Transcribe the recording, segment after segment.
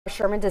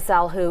Sherman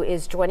Desselle, who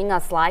is joining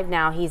us live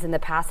now. He's in the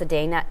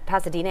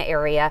Pasadena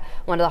area,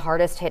 one of the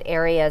hardest hit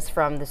areas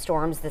from the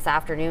storms this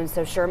afternoon.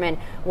 So Sherman,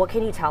 what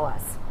can you tell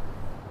us?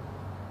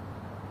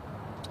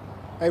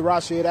 Hey,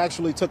 Rashi, it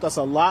actually took us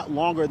a lot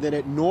longer than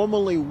it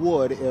normally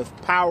would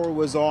if power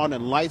was on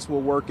and lights were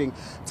working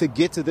to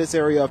get to this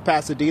area of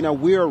Pasadena.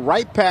 We're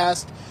right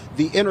past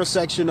the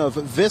intersection of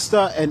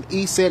Vista and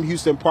East San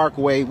Houston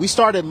Parkway. We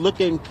started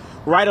looking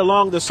right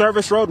along the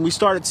service road and we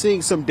started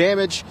seeing some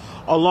damage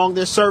along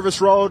this service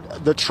road.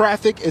 The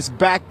traffic is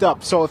backed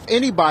up. So if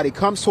anybody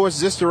comes towards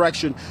this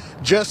direction,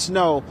 just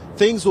know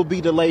things will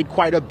be delayed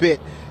quite a bit.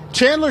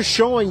 Chandler's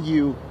showing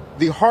you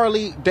the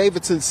Harley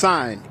Davidson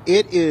sign.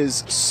 It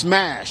is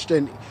smashed.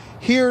 And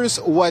here's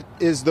what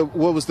was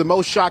the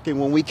most shocking.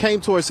 When we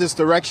came towards this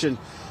direction,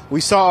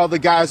 we saw the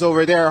guys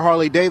over there,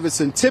 Harley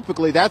Davidson.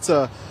 Typically, that's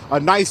a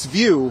nice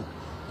view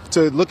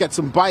to look at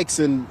some bikes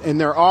in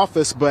their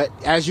office. But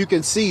as you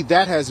can see,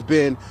 that has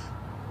been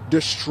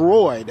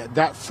destroyed.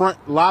 That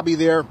front lobby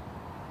there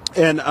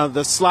and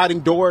the sliding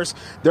doors,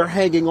 they're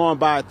hanging on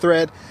by a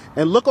thread.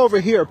 And look over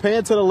here,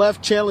 pan to the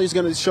left. Chandler is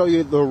going to show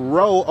you the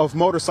row of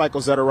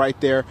motorcycles that are right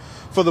there.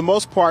 For the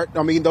most part,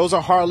 I mean, those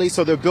are Harley,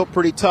 so they're built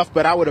pretty tough,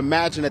 but I would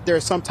imagine that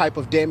there's some type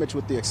of damage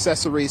with the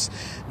accessories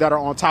that are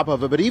on top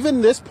of it. But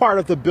even this part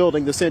of the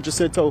building, the San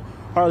Jacinto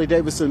Harley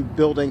Davidson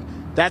building,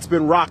 that's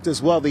been rocked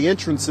as well. The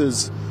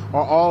entrances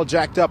are all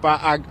jacked up.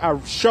 I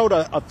showed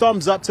a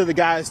thumbs up to the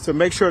guys to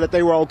make sure that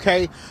they were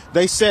okay.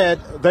 They said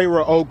they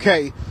were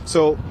okay.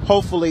 So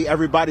hopefully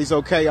everybody's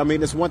okay. I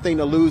mean, it's one thing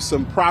to lose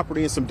some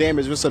property and some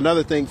damage. It's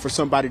another thing for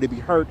somebody to be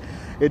hurt.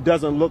 It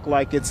doesn't look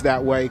like it's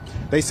that way.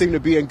 They seem to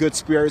be in good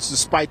spirits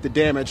despite the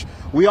damage.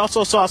 We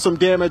also saw some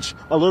damage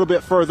a little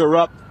bit further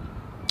up,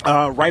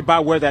 right by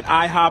where that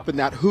IHOP and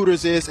that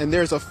Hooters is. And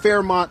there's a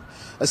Fairmont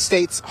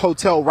Estates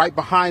hotel right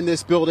behind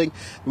this building.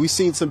 We've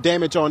seen some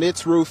damage on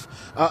its roof.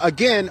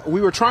 Again,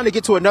 we were trying to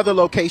get to another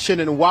location,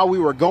 and while we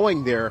were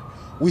going there,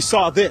 we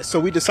saw this. So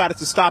we decided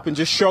to stop and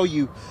just show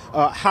you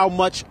how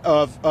much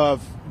of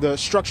the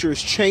structure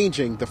is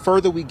changing. The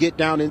further we get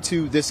down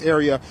into this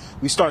area,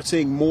 we start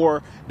seeing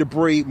more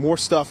debris, more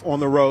stuff on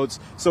the roads.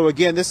 So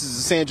again, this is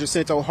the San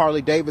Jacinto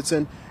Harley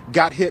Davidson.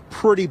 Got hit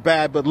pretty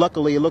bad, but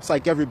luckily it looks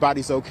like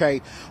everybody's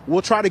okay.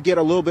 We'll try to get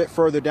a little bit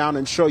further down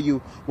and show you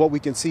what we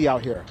can see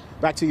out here.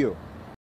 Back to you.